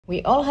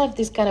We all have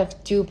this kind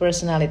of two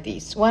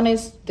personalities. One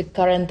is the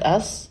current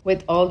us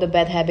with all the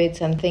bad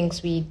habits and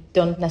things we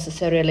don't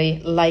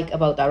necessarily like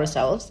about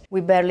ourselves.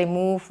 We barely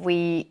move,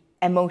 we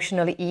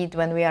emotionally eat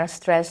when we are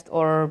stressed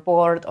or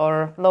bored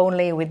or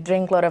lonely. We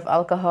drink a lot of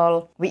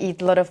alcohol, we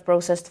eat a lot of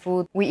processed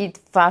food, we eat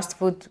fast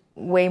food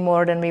way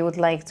more than we would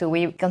like to.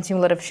 We consume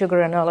a lot of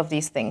sugar and all of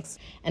these things.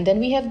 And then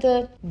we have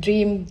the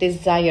dream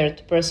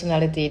desired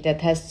personality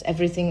that has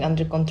everything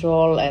under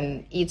control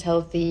and eats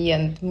healthy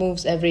and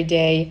moves every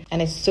day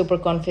and is super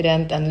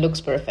confident and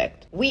looks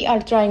perfect. We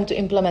are trying to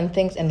implement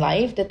things in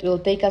life that will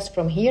take us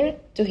from here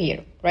to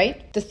here,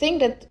 right? The thing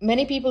that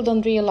many people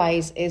don't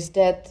realize is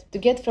that to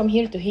get from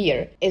here to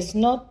here is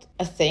not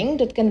a thing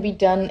that can be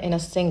done in a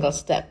single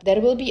step.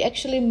 There will be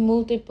actually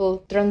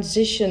multiple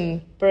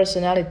transition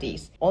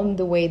personalities on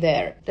the way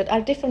there that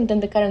are different than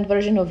the current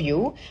version of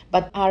you,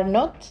 but are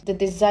not the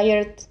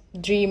desired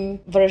dream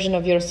version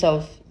of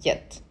yourself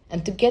yet.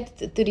 And to get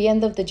to the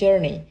end of the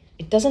journey,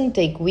 it doesn't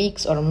take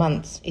weeks or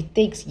months, it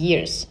takes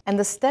years. And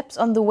the steps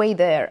on the way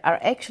there are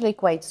actually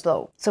quite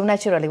slow. So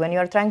naturally, when you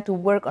are trying to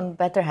work on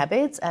better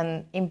habits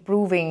and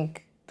improving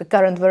the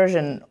current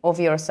version of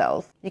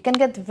yourself, you can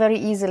get very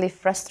easily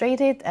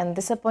frustrated and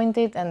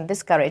disappointed and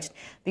discouraged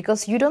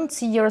because you don't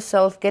see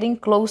yourself getting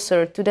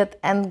closer to that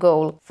end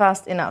goal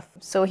fast enough.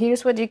 So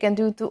here's what you can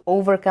do to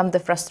overcome the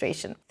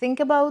frustration. Think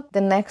about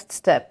the next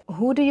step.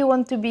 Who do you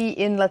want to be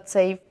in, let's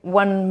say,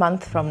 1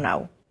 month from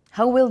now?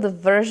 How will the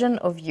version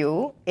of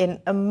you in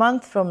a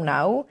month from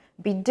now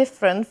be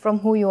different from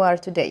who you are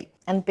today?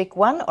 And pick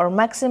one or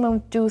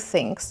maximum 2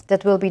 things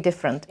that will be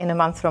different in a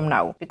month from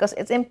now, because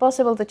it's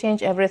impossible to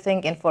change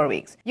everything in 4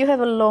 weeks. You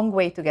have a long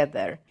way to get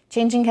there.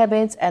 Changing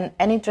habits and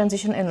any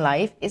transition in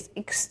life is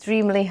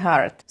extremely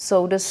hard.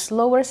 So the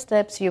slower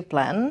steps you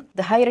plan,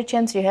 the higher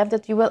chance you have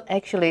that you will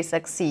actually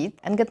succeed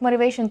and get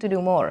motivation to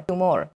do more.